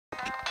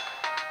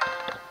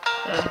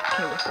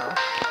Camera fell.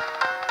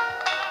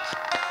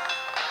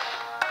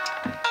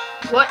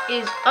 What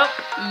is up,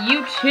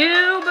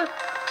 YouTube?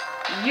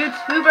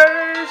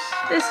 YouTubers?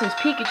 This is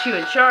Pikachu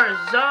and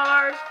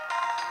Charizard.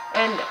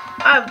 And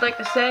I would like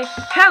to say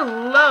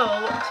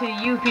hello to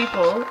you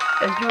people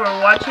as you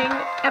are watching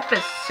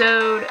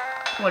episode...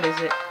 What is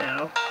it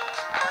now?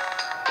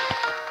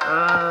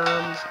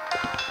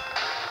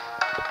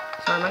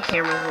 Sorry, my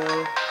camera's a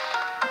little...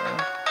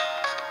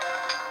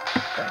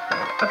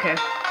 Okay.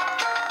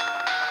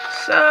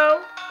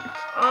 So,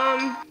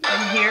 I'm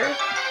here,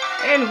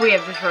 and we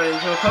have just run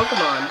into a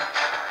Pokemon.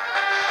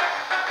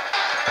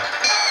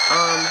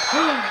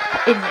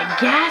 It is a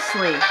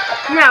Ghastly.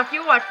 Now, if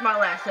you watched my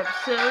last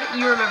episode,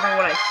 you remember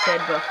what I said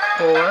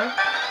before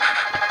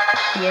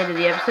the end of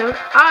the episode.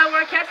 I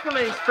want to catch one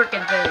of these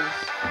freaking things.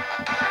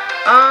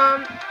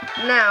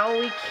 Now,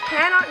 we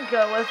cannot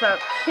go without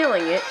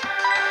killing it,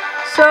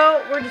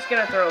 so we're just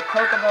gonna throw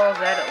Pokeballs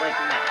at it like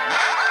mad.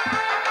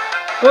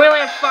 We only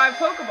have 5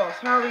 Pokeballs.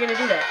 How are we gonna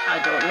do that? I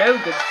don't know,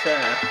 good sir.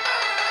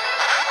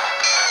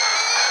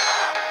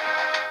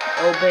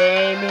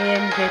 Obey me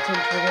and get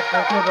into the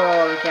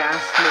Pokeball,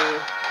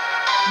 Ghastly.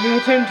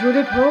 Get into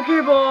the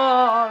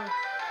Pokeball!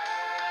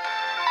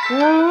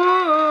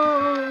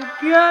 Whoa!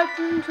 Get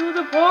into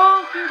the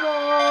Pokeball!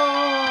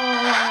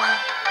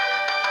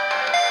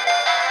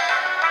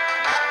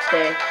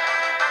 Stay.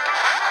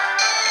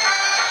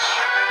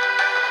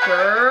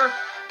 Grr.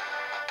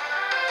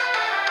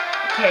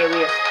 Okay, we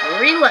have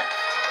 3 left.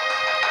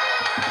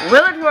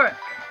 Will it work?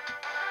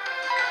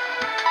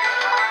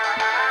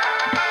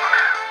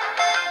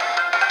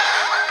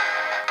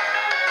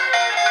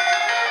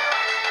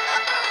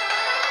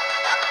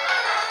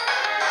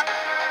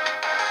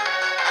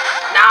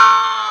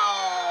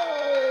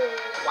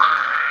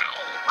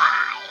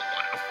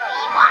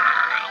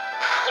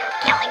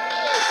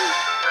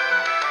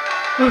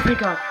 Oh, thank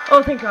God.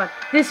 Oh, thank God.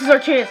 This is our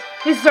chance.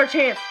 This is our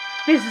chance.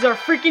 This is our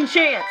freaking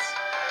chance.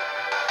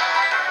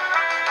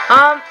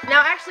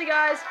 Now actually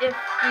guys, if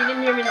you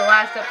didn't hear me in the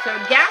last episode,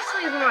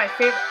 Ghastly is one of my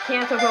favorite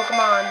Kanto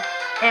Pokemon,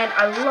 and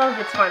I love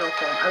its final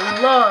form.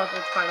 I love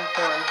its final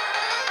form.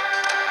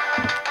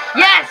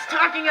 Yes!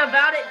 Talking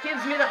about it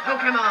gives me the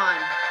Pokemon!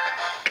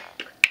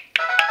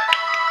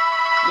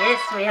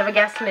 Yes, we have a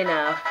Ghastly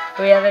now.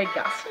 We have a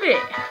Ghastly.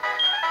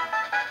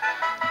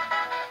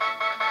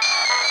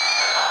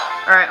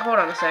 Alright, hold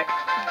on a sec.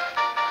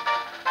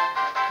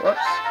 Whoops.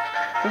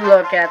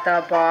 Look at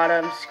the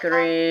bottom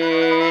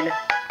screen.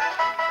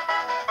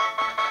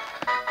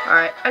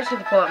 Alright, I just have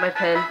to pull out my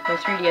pen, my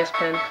 3DS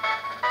pen.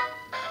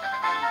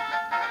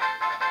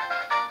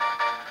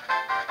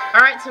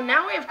 Alright, so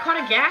now we have caught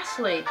a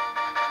Ghastly.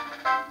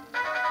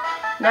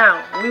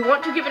 Now, we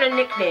want to give it a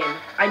nickname.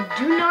 I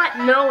do not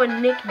know a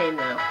nickname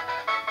though.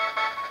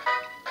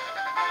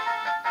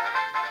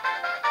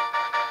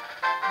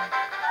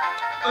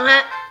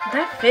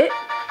 That fit?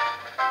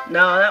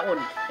 No, that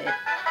wouldn't fit.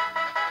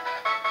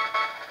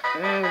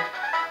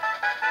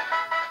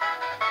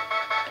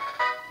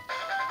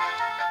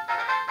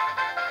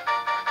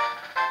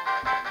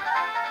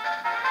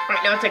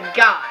 Right, now it's a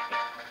guy.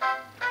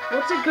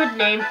 What's a good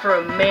name for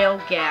a male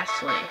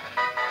Ghastly?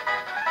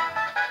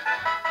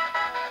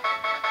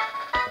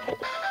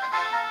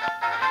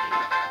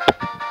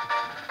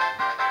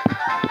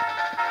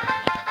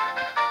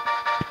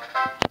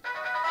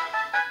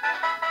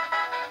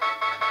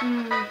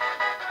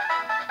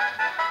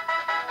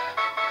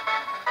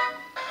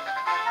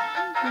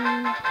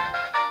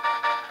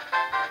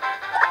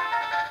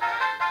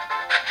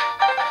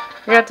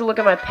 I have to look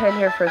at my pen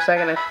here for a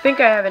second. I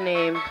think I have a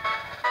name.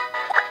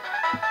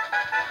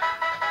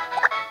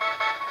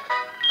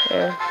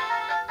 Yeah.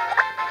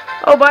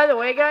 Oh, by the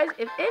way, guys,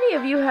 if any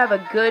of you have a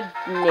good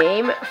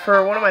name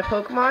for one of my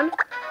Pokemon,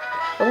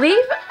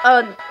 leave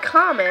a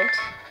comment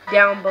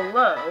down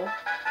below.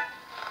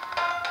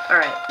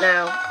 Alright,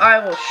 now I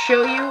will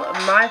show you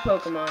my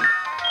Pokemon.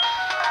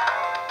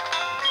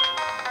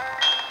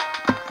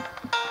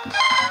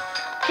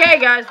 Okay,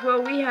 guys,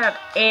 well, we have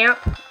Amp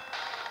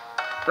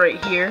right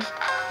here.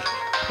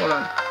 Hold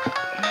on.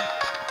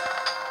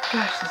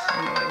 Gosh, this is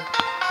annoying.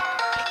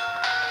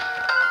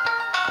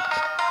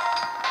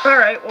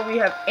 Alright, well, we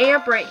have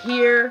Amp right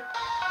here.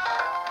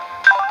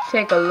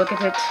 Take a look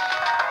at it.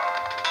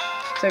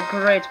 It's a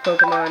great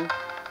Pokemon.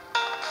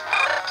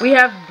 We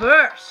have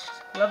Burst,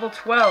 level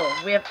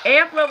 12. We have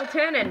Amp level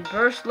 10 and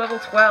Burst level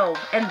 12.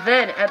 And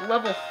then at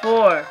level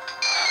 4,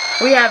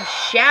 we have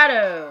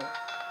Shadow.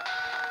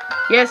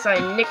 Yes, I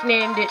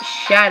nicknamed it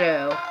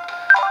Shadow.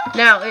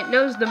 Now, it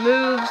knows the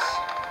moves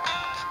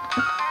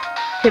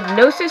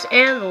Hypnosis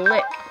and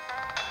Lick.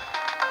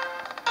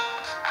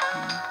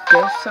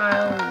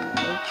 Docile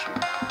nature.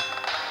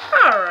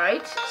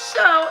 Alright,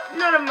 so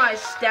none of my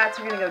stats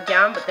are going to go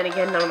down, but then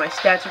again, none of my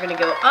stats are going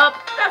to go up.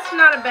 That's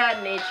not a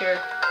bad nature.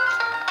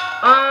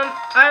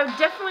 I would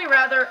definitely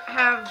rather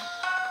have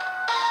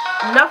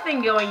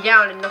nothing going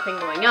down and nothing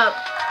going up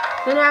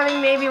than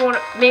having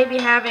maybe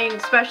having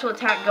special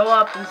attack go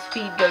up and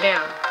speed go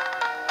down.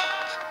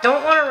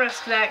 Don't want to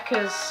risk that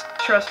because,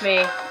 trust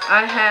me,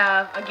 I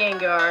have a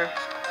Gengar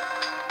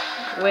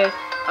with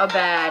a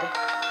bad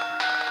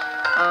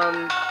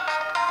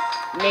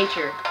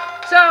nature.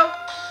 So,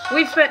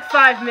 we've spent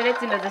 5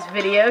 minutes into this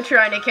video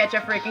trying to catch a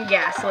freaking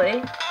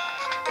Ghastly.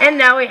 And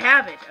now we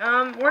have it.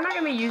 We're not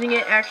going to be using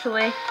it,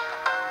 actually.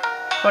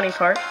 Funny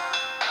part.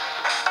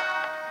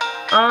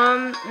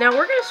 Now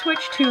we're going to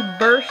switch to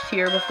Burst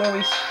here before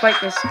we fight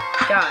this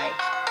guy.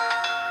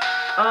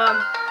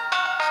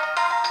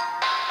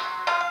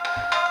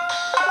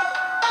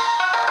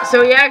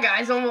 So yeah,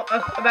 guys, almost,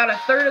 about a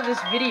third of this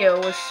video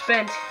was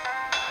spent,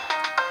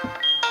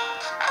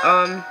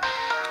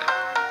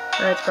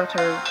 it's about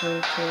to,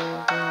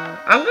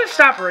 I'm gonna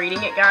stop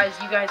reading it, guys.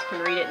 You guys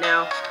can read it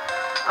now.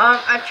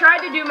 I've tried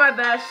to do my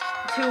best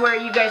to where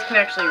you guys can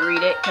actually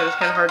read it, because it's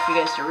kind of hard for you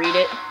guys to read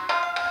it.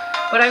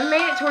 But I've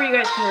made it to where you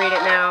guys can read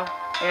it now,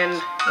 and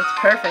it's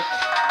perfect.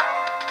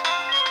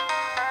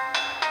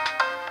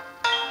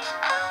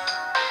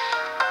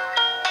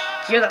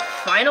 You're the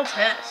final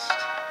test.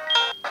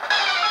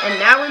 And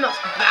now we must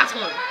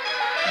battle.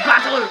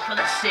 Battle for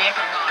the sake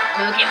of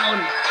our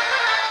Pokemon.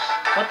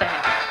 What the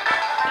heck?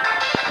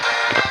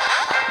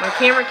 My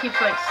camera keeps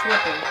like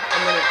slipping,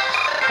 and then it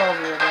just falls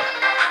a little bit.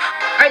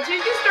 Alright, so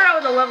he's gonna start out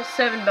with a level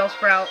 7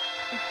 Bellsprout.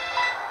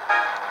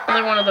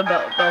 Another one of the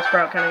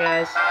Bellsprout kind of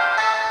guys.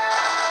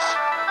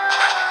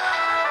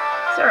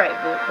 It's alright,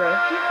 bro.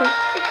 You're cool.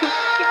 You're cool.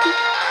 You're cool.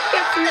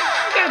 You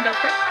got a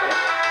Bellsprout.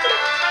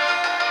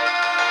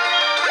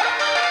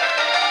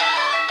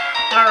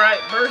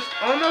 Alright, Burst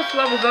almost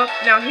levels up.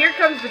 Now here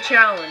comes the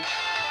challenge.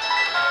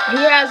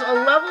 He has a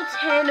level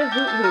 10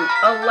 Hoot.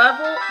 A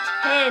level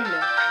 10.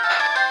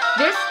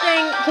 This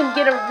thing can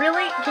get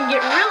really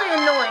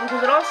annoying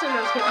because it also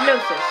knows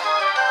Hypnosis.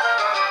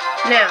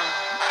 Now,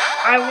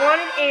 I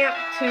wanted Amp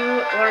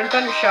to learn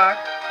Thundershock,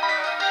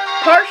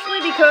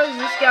 partially because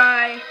this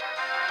guy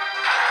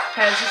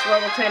has this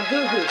level 10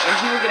 Hoot, and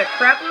he will get a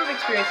crap load of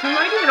experience. He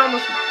might even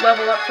almost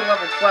level up to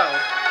level 12,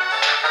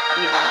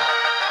 even.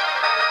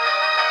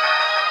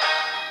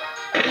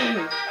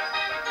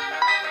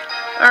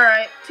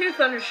 Alright, 2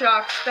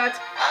 Thundershocks.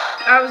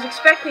 I was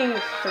expecting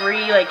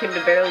 3, like him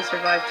to barely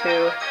survive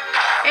 2.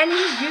 And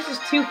he uses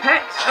 2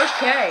 pecks.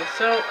 Okay,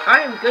 so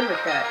I am good with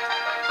that.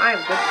 I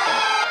am good with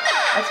that.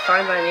 That's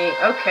fine by me.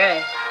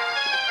 Okay.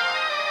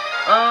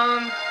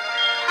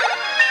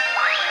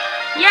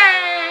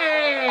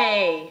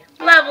 Yay!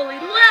 Level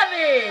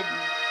 11!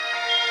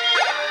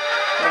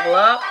 Level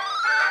up.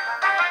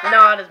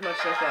 Not as much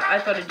as that. I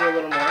thought it'd do a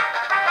little more.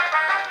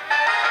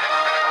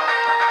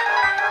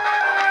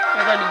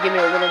 I thought he'd give me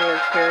a little more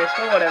experience,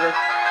 but whatever.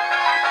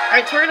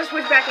 Alright, so we're gonna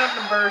switch back up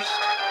to Burst.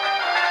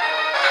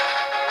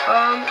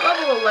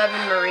 Level 11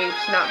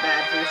 Mareep's not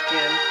bad for this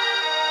gym.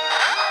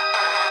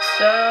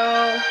 So,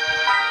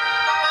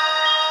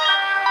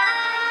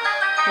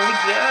 here we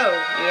go.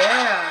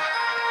 Yeah.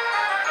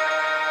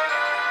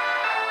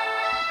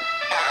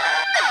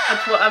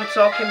 That's what I'm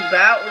talking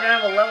about. We're gonna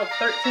have a level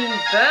 13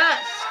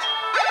 Burst.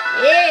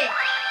 Yeah.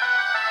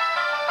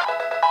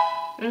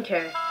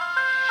 Okay.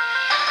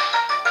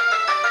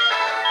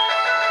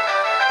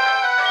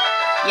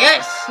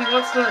 Yes, he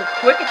wants to learn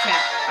Quick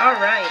Attack.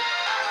 Alright.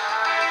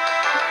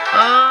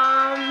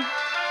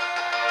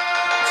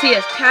 So he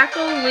has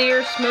Tackle,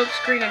 Leer,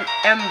 Smokescreen, and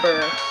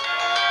Ember.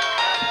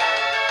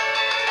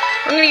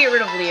 I'm gonna get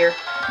rid of Leer.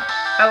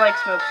 I like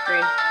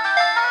Smokescreen.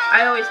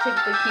 I always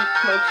typically keep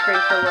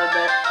Smokescreen for a little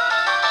bit.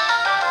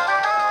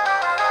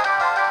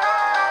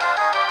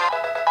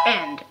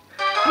 And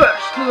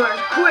Burst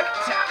learns Quick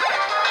Attack.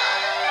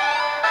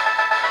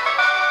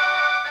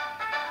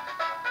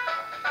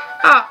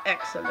 Ah,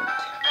 excellent.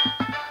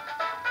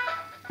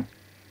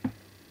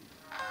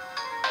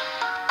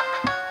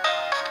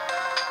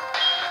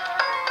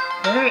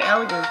 Very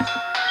elegant.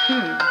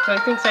 So he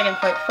thinks I can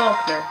fight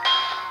Faulkner.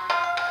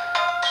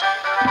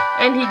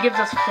 And he gives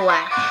us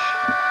Flash.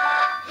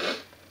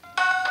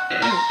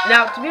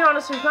 Now, to be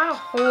honest, there's not a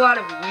whole lot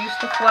of use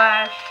to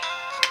Flash.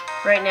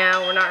 Right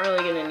now, we're not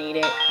really going to need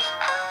it.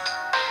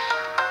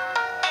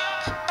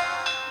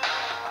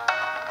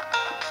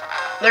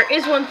 There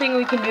is one thing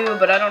we can do,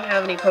 but I don't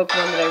have any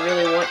Pokemon that I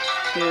really want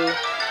to,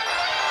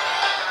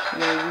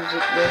 use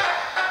it with.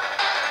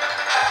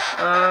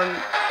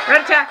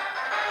 Red Attack!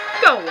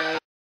 Go away.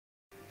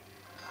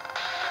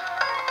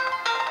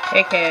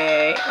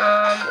 Okay,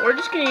 we're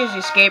just gonna use the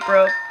Escape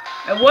Rope.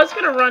 I was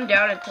gonna run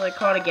down until I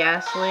caught a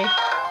Ghastly,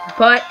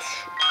 but,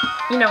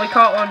 we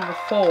caught one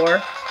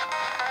before.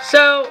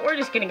 So, we're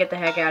just gonna get the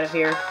heck out of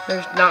here.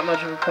 There's not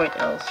much of a point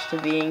else to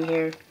being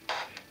here.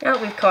 Now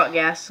that we've caught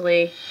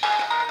Ghastly.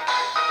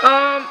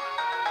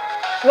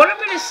 What I'm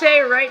going to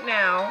say right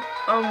now,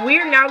 we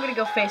are now going to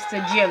go face the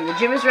gym. The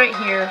gym is right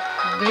here.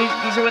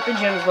 These are what the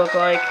gyms look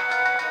like.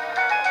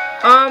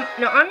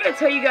 Now I'm going to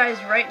tell you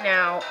guys right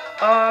now,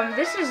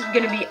 this is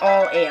going to be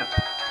all Amp.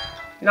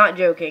 Not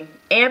joking.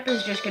 Amp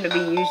is just going to be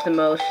used the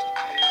most.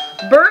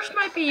 Burst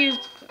might be used,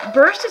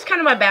 Burst is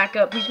kind of my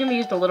backup. He's going to be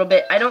used a little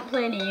bit. I don't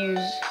plan to use,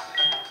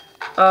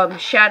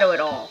 Shadow at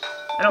all.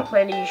 I don't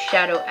plan to use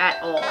Shadow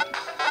at all.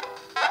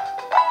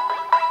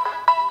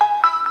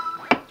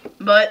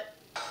 But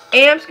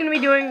Amp's gonna be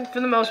doing,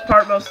 for the most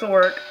part, most of the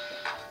work.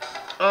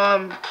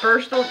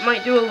 Burst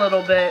might do a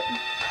little bit.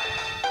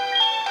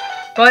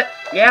 But,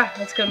 yeah,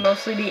 it's gonna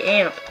mostly be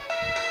Amp.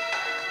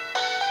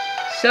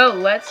 So,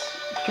 let's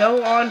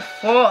go on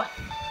forth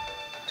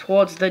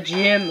towards the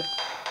gym.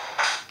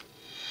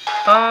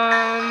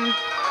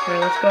 Here,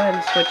 let's go ahead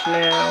and switch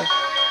now.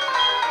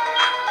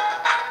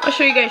 I'll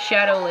show you guys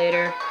Shadow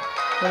later,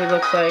 what he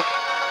looks like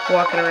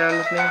walking around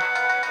with me.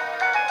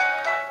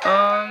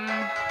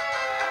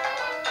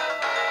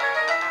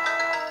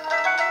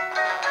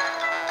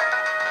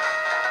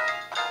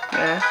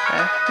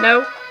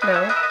 No. I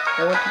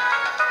want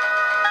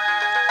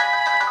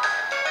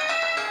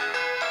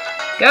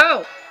to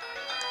go.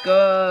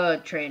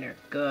 Good trainer.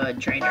 Good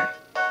trainer.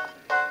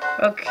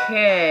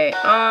 Okay.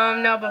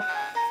 Now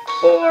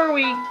before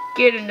we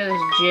get into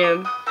this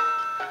gym,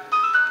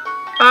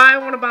 I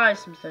want to buy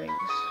some things.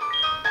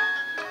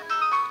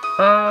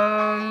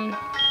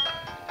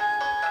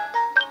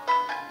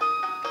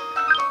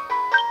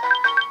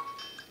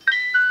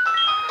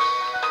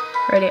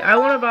 Ready. I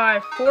want to buy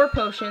 4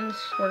 potions.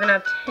 We're gonna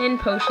have 10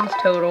 potions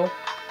total.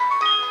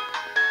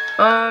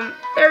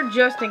 They're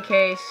just in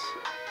case,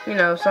 you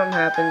know, something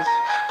happens.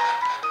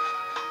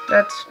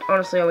 That's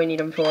honestly all we need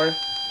them for.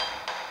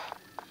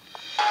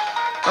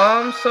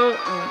 So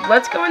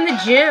let's go in the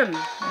gym.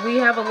 We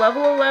have a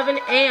level 11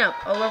 Amp,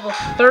 a level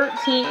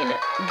 13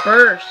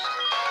 Burst,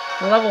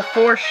 a level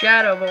 4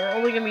 Shadow, but we're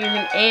only gonna be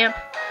using Amp,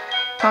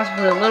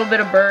 possibly a little bit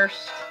of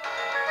Burst.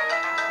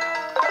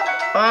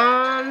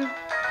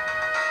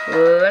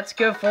 Let's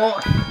go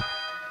forth.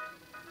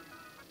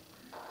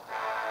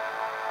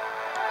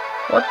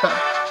 What the?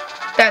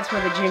 That's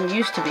where the gym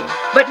used to be.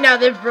 But now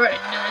they've brought it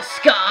into the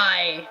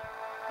sky.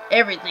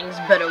 Everything's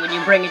better when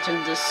you bring it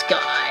into the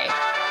sky.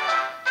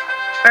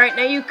 Alright,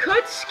 now you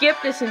could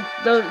skip this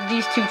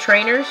these 2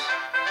 trainers,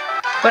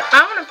 but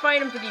I want to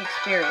fight them for the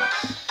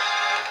experience.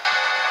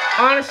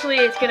 Honestly,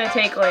 it's gonna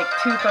take like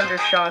 2 thunder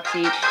shots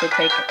each to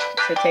take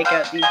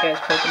out these guys'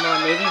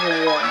 Pokemon, maybe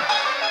even 1.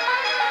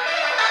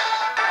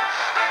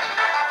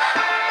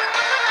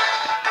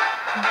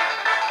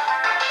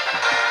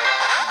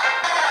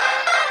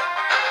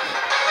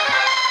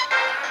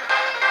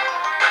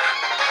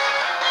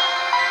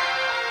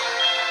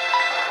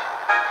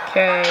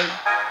 Okay,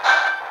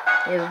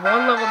 he has 1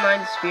 level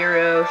 9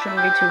 Spearow,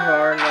 shouldn't be too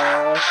hard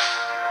at all.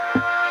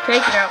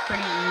 Take it out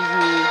pretty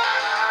easy.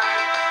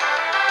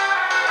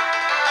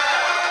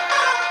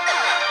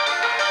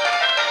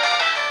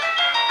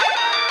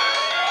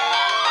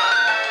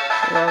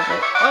 Love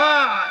it.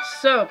 Ah,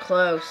 so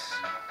close.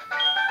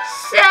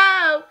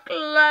 So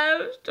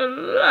close to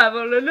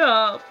leveling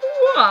up.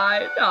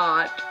 Why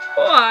not?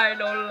 Why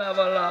don't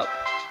level up?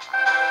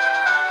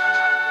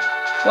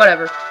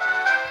 Whatever.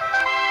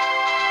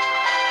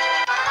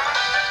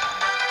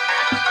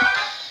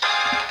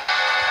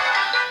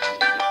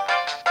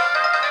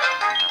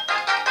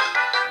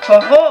 Ho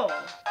ho!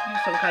 You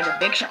some kind of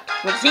big shot.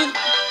 We'll see.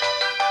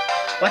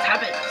 What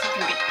happens if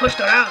you get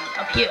pushed around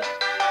up here?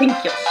 Think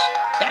you'll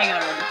stagger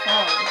and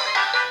fall.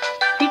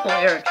 People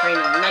here are training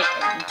night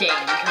and day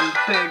to become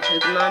bird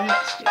Pokemon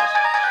masters.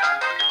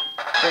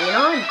 Bring it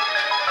on.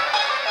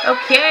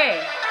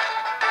 Okay.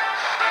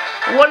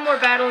 1 more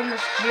battle in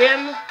this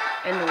gym,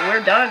 and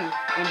we're done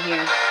in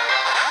here.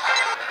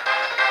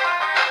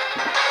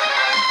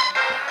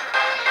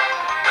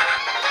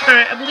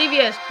 Alright, I believe he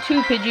has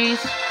 2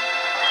 Pidgeys.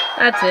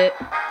 That's it.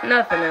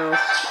 Nothing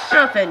else.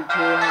 Nothing too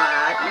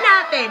hard.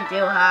 Nothing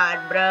too hard,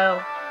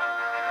 bro.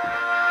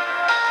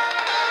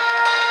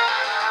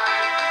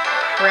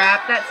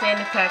 Crap, that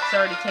sand attack's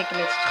already taken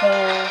its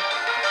toll.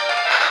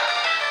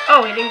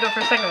 Oh, he didn't go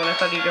for a second one. I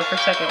thought he'd go for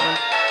a second one.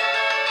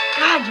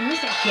 God, you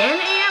missed again,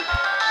 Amp?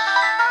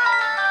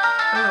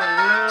 Oh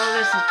no,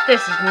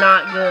 this is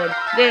not good.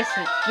 This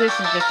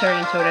is just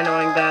turned into an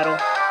annoying battle.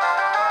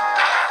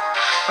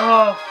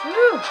 Oh,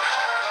 phew.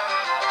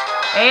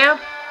 Amp?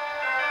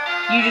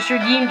 You just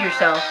redeemed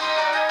yourself.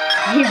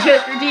 You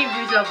just redeemed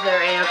yourself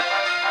there, Amp.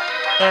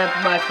 Amp,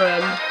 my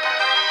friend.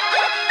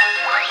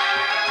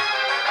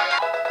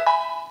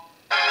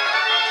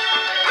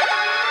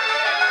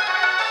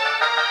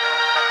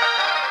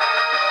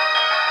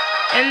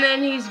 And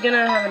then he's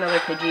gonna have another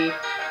Pidgey.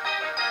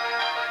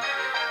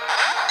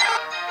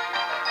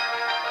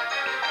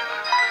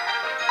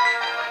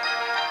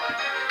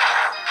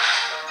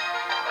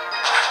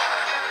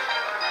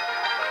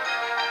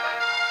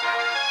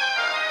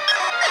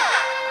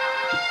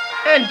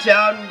 And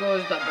down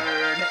goes the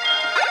bird.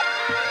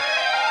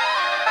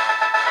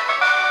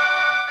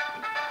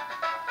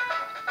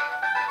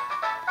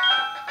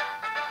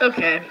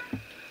 Okay.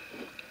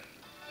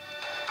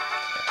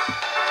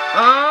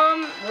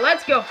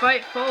 Let's go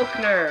fight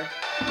Faulkner.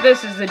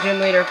 This is the gym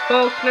leader,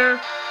 Faulkner.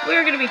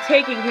 We're gonna be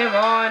taking him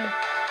on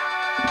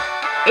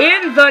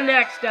in the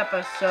next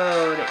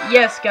episode.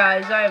 Yes,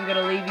 guys, I am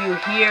gonna leave you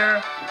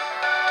here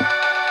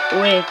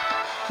with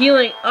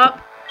healing up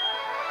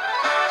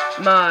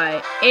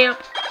my Amp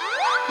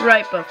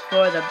right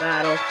before the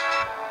battle.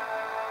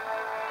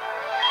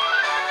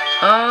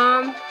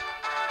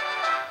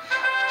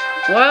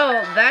 Well,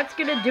 that's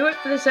gonna do it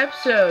for this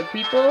episode,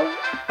 people.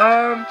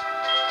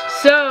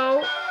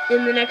 So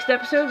in the next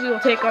episode, we will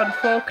take on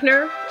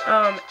Faulkner.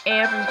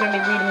 Amp is gonna be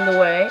leading the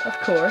way, of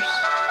course.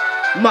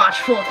 March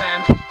 4th,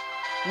 Amp.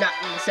 Not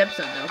in this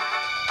episode, though.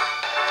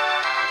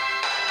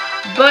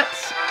 But,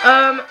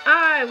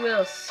 I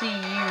will see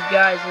you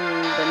guys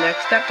in the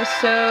next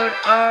episode.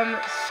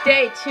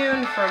 Stay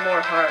tuned for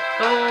more Heart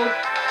Gold.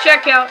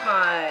 Check out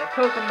my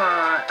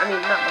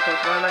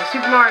my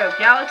Super Mario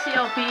Galaxy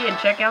LP, and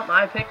check out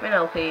my Pikmin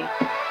LP.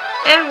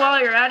 And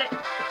while you're at it,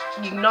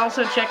 you can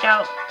also check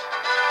out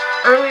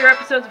earlier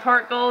episodes of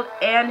Heart Gold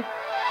and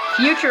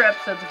future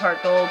episodes of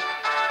Heart Gold.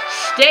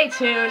 Stay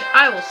tuned.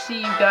 I will see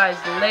you guys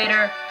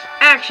later.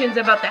 Action's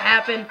about to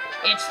happen.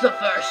 It's the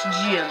first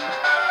gym.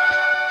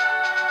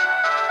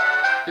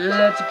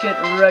 Let's get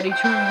ready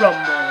to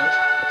rumble.